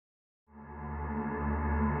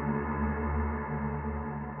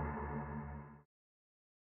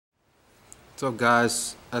What's up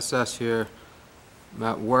guys, SS here. I'm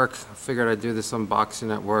at work. I figured I'd do this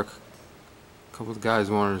unboxing at work. A couple of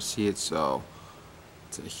guys wanted to see it, so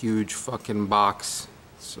it's a huge fucking box.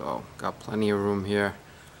 So got plenty of room here.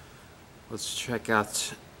 Let's check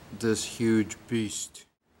out this huge beast.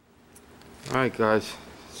 Alright guys,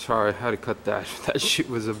 sorry I had to cut that. That shit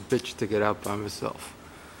was a bitch to get out by myself.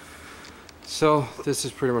 So this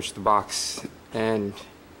is pretty much the box, and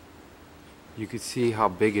you can see how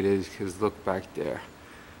big it is because look back there.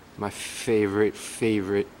 My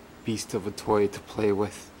favorite beast of a toy to play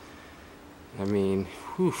with. I mean,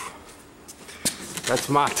 whew. That's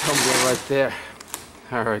my tumbler right there.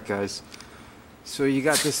 Alright guys, so you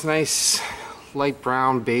got this nice light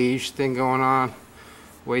brown beige thing going on,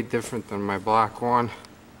 way different than my black one.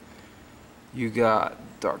 You got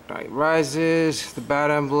Dark Knight Rises, the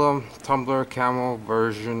Bat Emblem, Tumbler Camo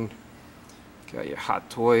version. Got your Hot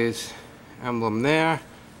Toys emblem there,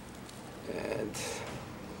 and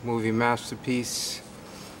movie masterpiece.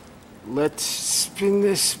 Let's spin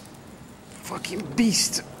this fucking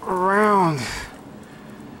beast around.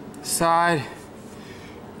 Side,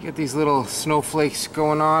 you got these little snowflakes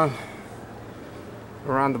going on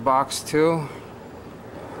around the box too.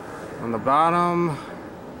 On the bottom,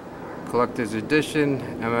 collector's edition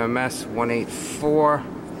MMS 184,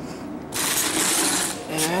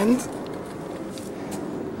 and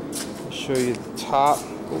I'll show you the top.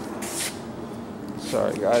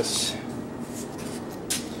 Sorry guys,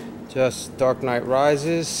 just Dark Knight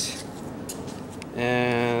Rises,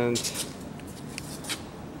 and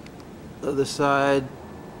the other side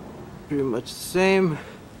pretty much the same.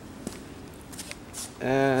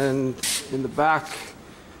 And in the back,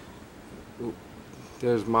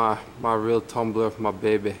 there's my real tumbler, my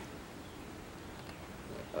baby.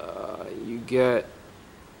 You get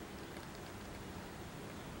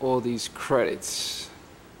all these credits.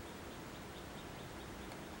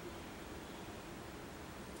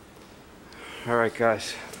 Alright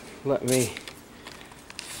guys, let me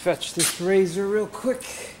fetch this razor real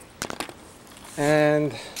quick,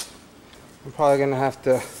 and I'm probably gonna have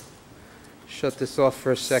to shut this off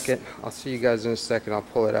for a second. I'll see you guys in a second. I'll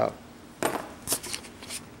pull it out.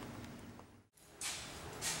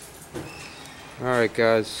 Alright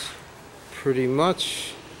guys, pretty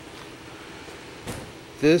much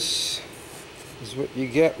this is what you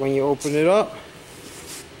get when you open it up.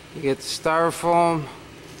 You get the styrofoam,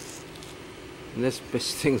 and this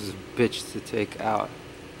thing's a bitch to take out.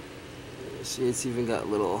 See, it's even got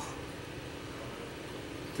little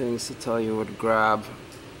things to tell you what to grab.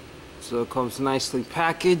 So it comes nicely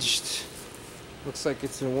packaged. Looks like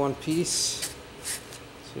it's in one piece.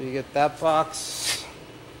 So you get that box,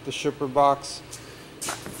 the shipper box,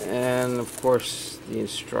 and of course the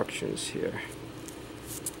instructions here.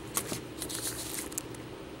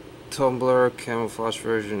 Tumbler camouflage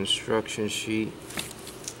version instruction sheet.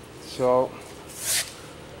 So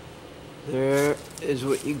there is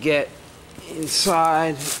what you get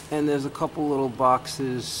inside, and there's a couple little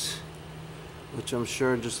boxes, which I'm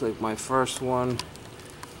sure, just like my first one,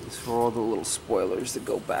 is for all the little spoilers that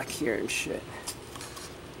go back here and shit.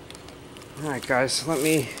 Alright guys, let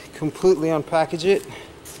me completely unpackage it,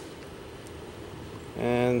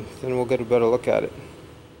 and then we'll get a better look at it.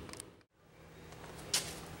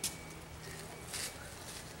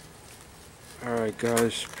 Alright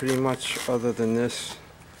guys, pretty much other than this,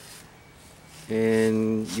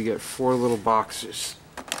 and you get 4 little boxes.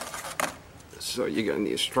 So you get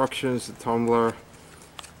the instructions, the tumbler,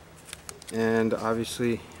 and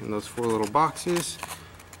obviously in those 4 little boxes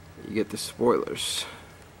you get the spoilers.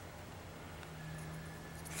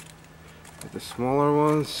 Get the smaller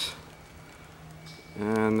ones,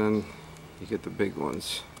 and then you get the big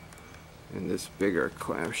ones in this bigger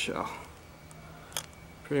clamshell.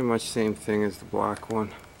 Pretty much same thing as the black one.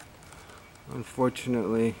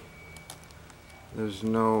 Unfortunately, there's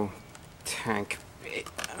no tank.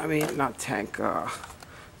 I mean, not tank, that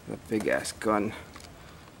big ass gun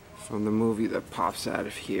from the movie that pops out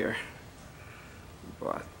of here.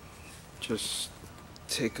 But just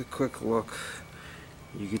take a quick look.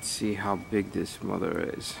 You can see how big this mother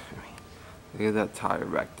is. I mean, look at that tire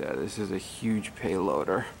back there. This is a huge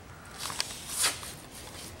payloader.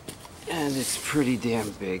 And it's pretty damn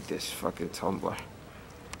big, this fucking tumbler.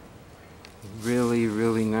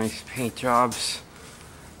 Really nice paint jobs.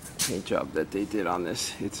 Paint job that they did on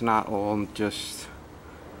this. It's not all just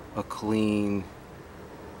a clean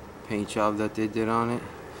paint job that they did on it.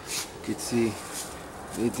 You could see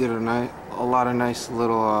they did a lot of nice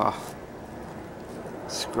little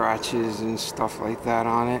scratches and stuff like that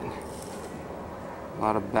on it. A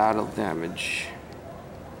lot of battle damage.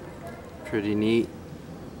 Pretty neat.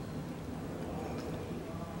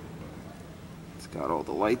 got all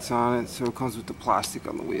the lights on it, so it comes with the plastic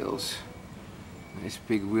on the wheels. Nice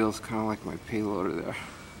big wheels, kind of like my payloader there.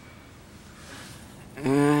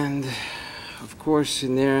 And of course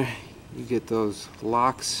in there you get those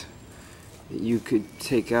locks that you could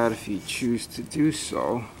take out if you choose to do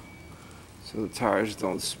so the tires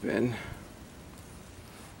don't spin.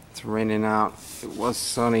 It's raining out. It was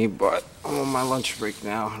sunny, but I'm on my lunch break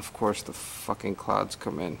now. Of course the fucking clouds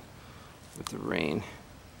come in with the rain.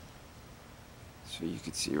 So you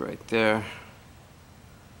can see right there.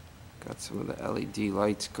 Got some of the LED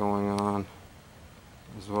lights going on,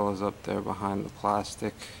 as well as up there behind the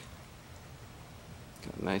plastic.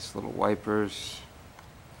 Got nice little wipers.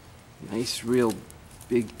 Nice real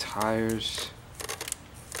big tires.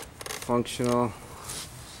 Functional.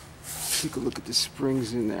 Take a look at the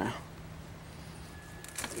springs in there.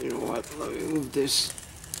 You know what? Let me move this.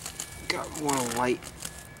 Got more light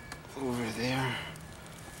over there.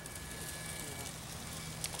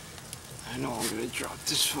 I know I'm gonna drop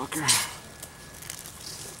this fucker.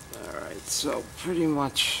 Alright, so pretty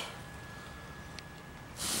much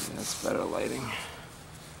that's better lighting.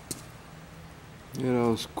 You know,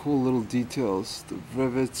 those cool little details, the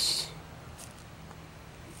rivets.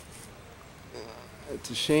 It's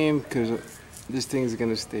a shame because this thing is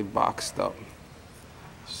gonna stay boxed up.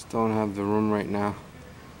 Just don't have the room right now.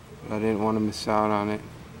 But I didn't want to miss out on it.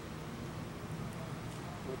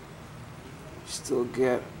 Still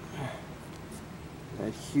get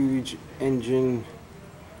that huge engine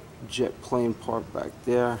jet plane part back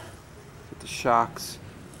there with the shocks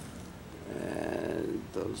and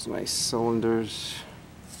those nice cylinders.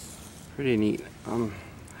 Pretty neat. I'm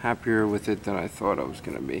happier with it than I thought I was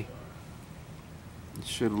gonna be. It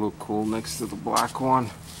should look cool next to the black one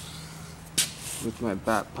with my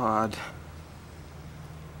bat pod.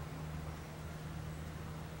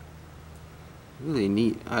 Really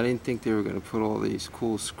neat. I didn't think they were gonna put all these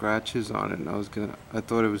cool scratches on it, and I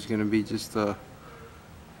thought it was gonna be just a,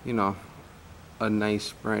 you know, a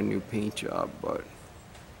nice brand new paint job, but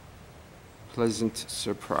pleasant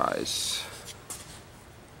surprise.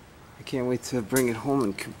 I can't wait to bring it home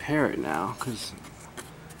and compare it now, because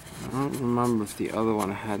I don't remember if the other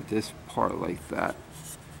one had this part like that.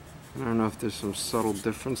 I don't know if there's some subtle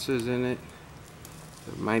differences in it.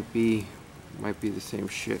 It might be the same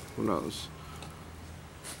shit, who knows.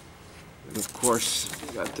 And of course,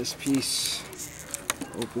 you got this piece,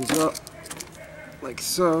 opens up like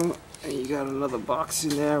so, and you got another box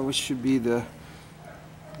in there, which should be the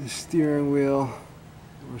steering wheel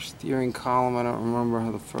or steering column. I don't remember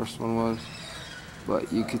how the first one was,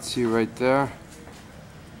 but you could see right there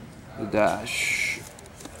the dash.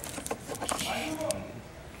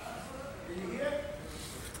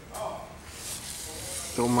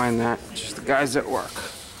 Don't mind that, just the guys at work.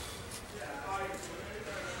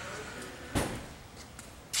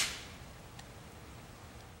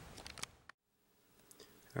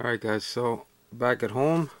 Alright guys, so back at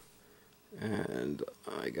home, and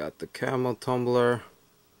I got the camo tumbler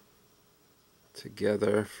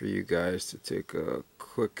together for you guys to take a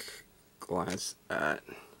quick glance at.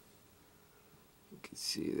 You can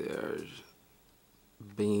see there's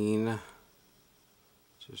Bean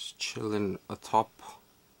just chilling atop.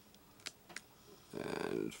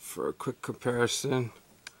 And for a quick comparison,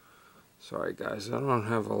 sorry guys, I don't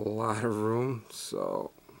have a lot of room,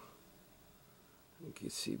 so you can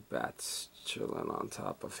see Bat's chilling on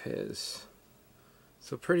top of his.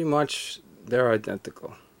 So pretty much they're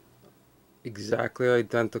identical. Exactly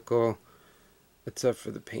identical, except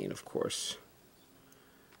for the paint, of course.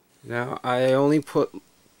 Now I only put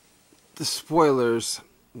the spoilers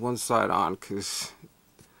one side on because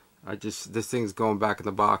this thing's going back in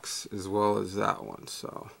the box as well as that one,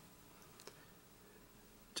 so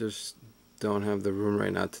just don't have the room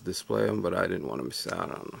right now to display them, but I didn't want to miss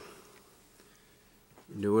out on them.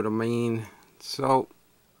 You know what I mean? So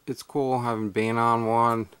it's cool having Bane on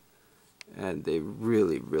one, and they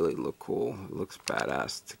really look cool. It looks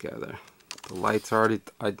badass together. The lights are already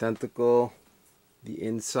identical, the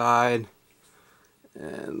inside,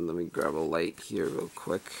 and let me grab a light here real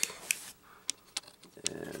quick,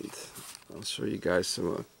 and I'll show you guys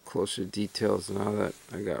some closer details now that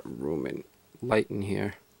I got room and light in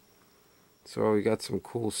here. So we got some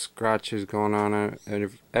cool scratches going on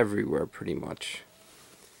everywhere pretty much.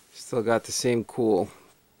 Still got the same cool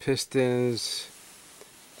pistons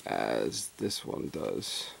as this one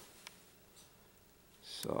does.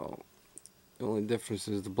 So the only difference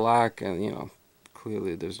is the black, and you know,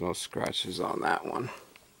 clearly there's no scratches on that one.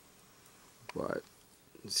 But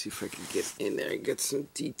let's see if I can get in there and get some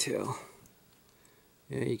detail.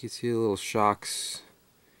 Yeah, you can see the little shocks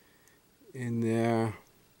in there.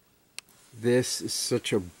 This is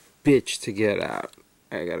such a bitch to get out.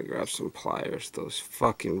 I gotta grab some pliers. Those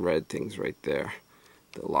fucking red things right there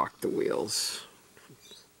that lock the wheels.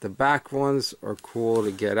 The back ones are cool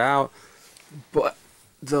to get out, but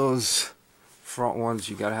those front ones,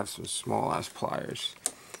 you gotta have some small ass pliers.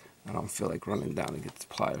 I don't feel like running down to get the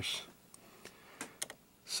pliers.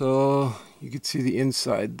 So you can see the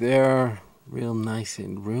inside there, real nice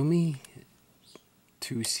and roomy.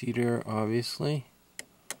 Two-seater, obviously.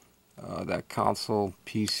 That console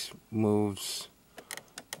piece moves.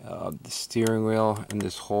 The steering wheel and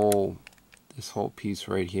this whole piece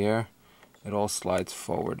right here, it all slides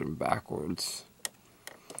forward and backwards.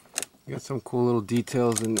 You got some cool little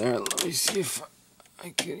details in there. Let me see if I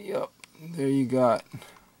get you up. There you got.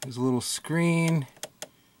 There's a little screen,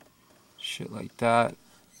 shit like that.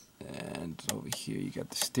 And over here you got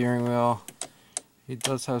the steering wheel. It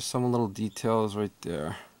does have some little details right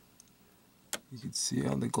there. You can see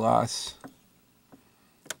on the glass.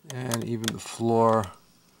 And even the floor.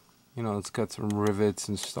 You know, it's got some rivets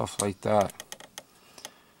and stuff like that.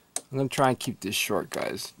 I'm gonna try and keep this short,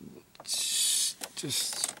 guys.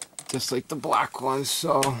 Just like the black ones.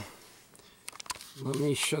 So let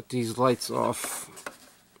me shut these lights off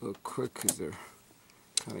real quick because they're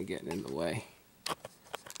kind of getting in the way.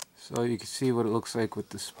 So you can see what it looks like with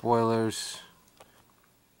the spoilers.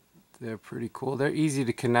 They're pretty cool. They're easy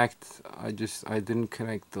to connect. I didn't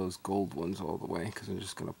connect those gold ones all the way because I'm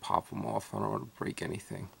just gonna pop them off. I don't want to break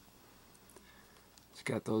anything. It's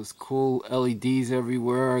got those cool LEDs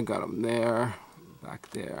everywhere. Got them there, back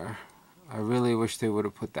there. I really wish they would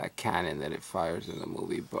have put that cannon that it fires in the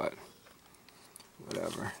movie, but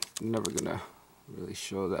whatever. I'm never gonna really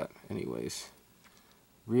show that anyways.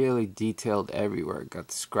 Really detailed everywhere.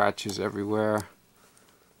 Got scratches everywhere.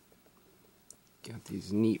 Got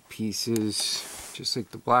these neat pieces, just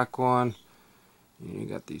like the black one. And you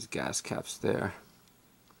got these gas caps there.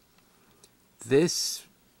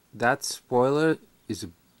 That spoiler is a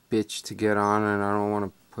bitch to get on, and I don't want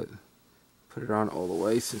to put it on all the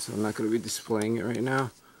way since I'm not going to be displaying it right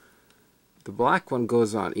now. The black one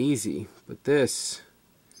goes on easy, but this,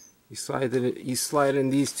 you slide in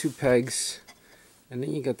these two pegs, and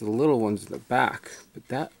then you got the little ones in the back. But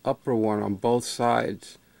that upper one on both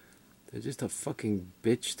sides, they're just a fucking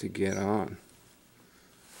bitch to get on.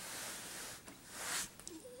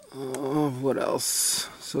 What else?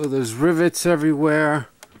 So there's rivets everywhere.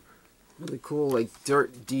 Really cool, like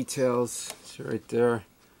dirt details. See right there.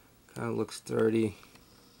 Kind of looks dirty.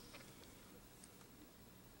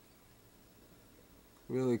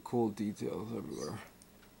 Really cool details everywhere.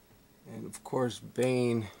 And of course,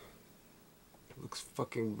 Bane looks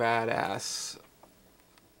fucking badass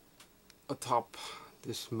atop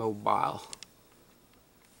this mobile.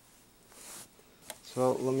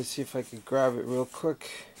 So let me see if I can grab it real quick.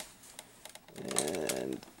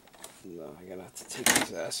 And no, I'm gonna have to take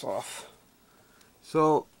his ass off.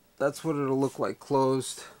 So that's what it'll look like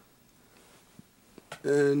closed.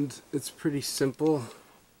 And it's pretty simple.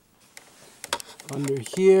 Under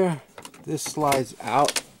here, this slides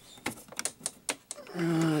out.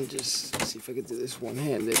 Just see if I can do this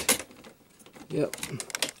one-handed. Yep.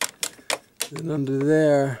 Then under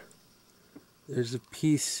there, there's a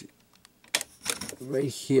piece right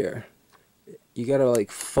here. You gotta like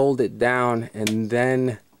fold it down, and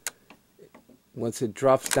then once it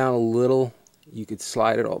drops down a little, you could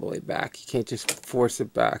slide it all the way back. You can't just force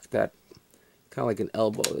it back. That kind of like an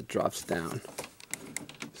elbow that drops down.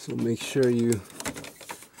 So make sure you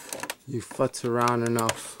futz around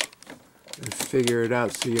enough and figure it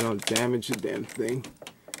out so you don't damage the damn thing.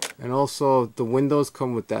 And also, the windows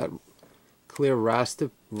come with that clear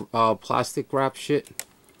plastic wrap shit.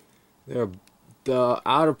 The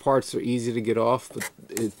outer parts are easy to get off, but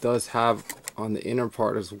it does have on the inner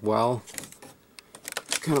part as well.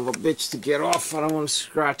 It's kind of a bitch to get off. I don't want to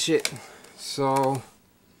scratch it, so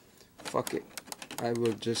fuck it. I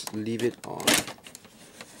will just leave it on.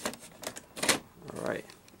 Alright,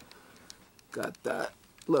 got that.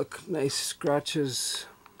 Look, nice scratches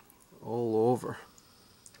all over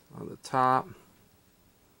on the top.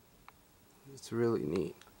 It's really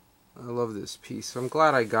neat. I love this piece. I'm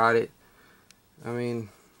glad I got it. I mean,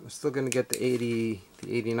 I'm still gonna get the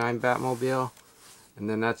 89 Batmobile, and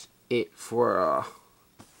then that's it for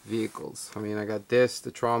vehicles. I mean, I got this,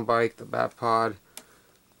 the Tron bike, the Batpod.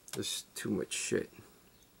 There's too much shit.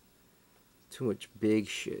 Too much big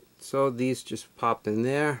shit. So these just pop in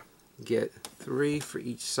there. Get 3 for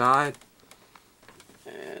each side.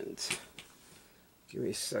 And give me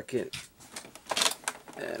a second,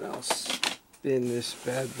 and I'll spin this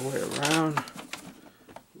bad boy around.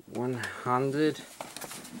 100.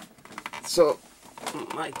 So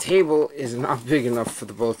my table is not big enough for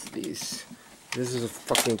the both of these. This is a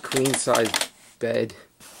fucking queen size bed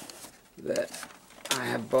that I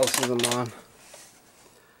have both of them on.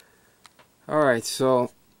 Alright,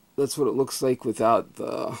 so that's what it looks like without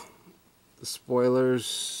the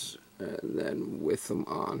spoilers, and then with them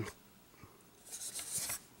on.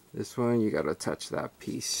 This one, you gotta touch that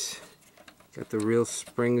piece. Got the real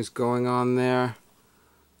springs going on there.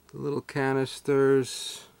 The little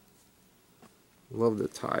canisters. Love the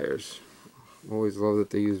tires. Always love that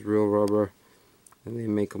they use real rubber and they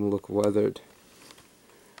make them look weathered.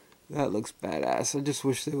 That looks badass. I just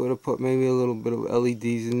wish they would have put maybe a little bit of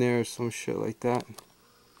LEDs in there or some shit like that.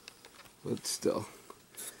 But still.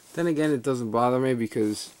 Then again, it doesn't bother me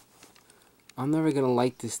because I'm never gonna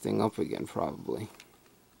light this thing up again, probably.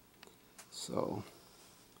 So,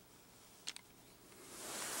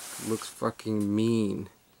 looks fucking mean.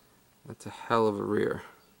 That's a hell of a rear.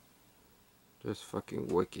 Just fucking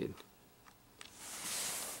wicked.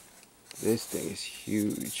 This thing is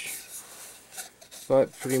huge.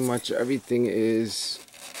 But pretty much everything is...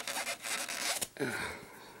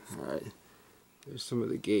 Alright, there's some of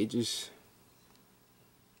the gauges.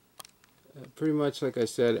 Pretty much like I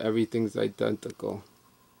said, everything's identical.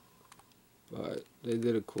 But they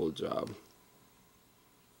did a cool job.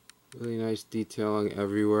 Really nice detailing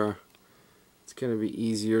everywhere. It's gonna be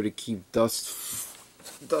easier to keep dust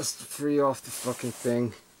free off the fucking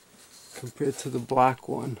thing compared to the black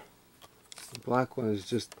one. The black one is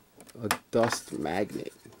just a dust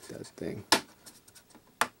magnet, that thing.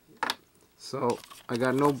 So I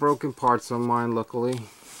got no broken parts on mine, luckily,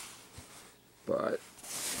 but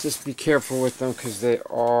just be careful with them because they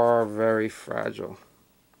are very fragile.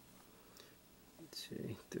 Let's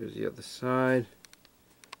see, there's the other side.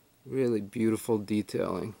 Really beautiful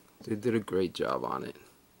detailing. They did a great job on it.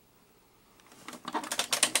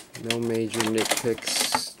 No major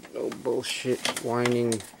nitpicks, no bullshit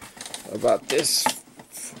whining about this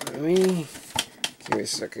for me. Give me a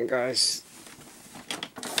second, guys.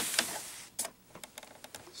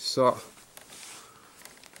 So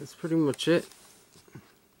that's pretty much it.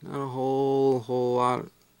 Not a whole lot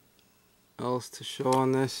else to show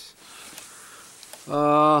on this.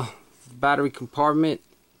 Battery compartment,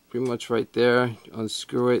 pretty much right there.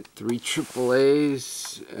 Unscrew it, 3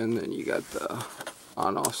 AAAs, and then you got the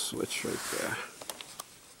on-off switch right there.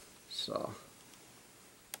 So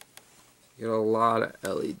you got a lot of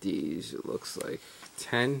LEDs. It looks like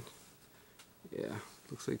 10. Yeah,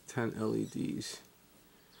 looks like 10 LEDs.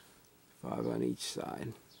 5 on each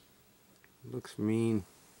side. Looks mean.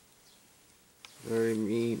 Very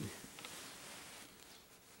mean.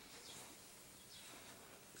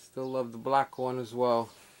 Still love the black one as well.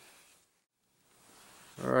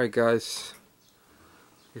 Alright guys,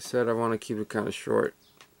 like I said, I want to keep it kind of short.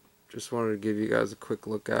 Just wanted to give you guys a quick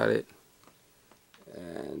look at it.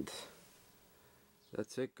 And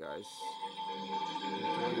that's it, guys.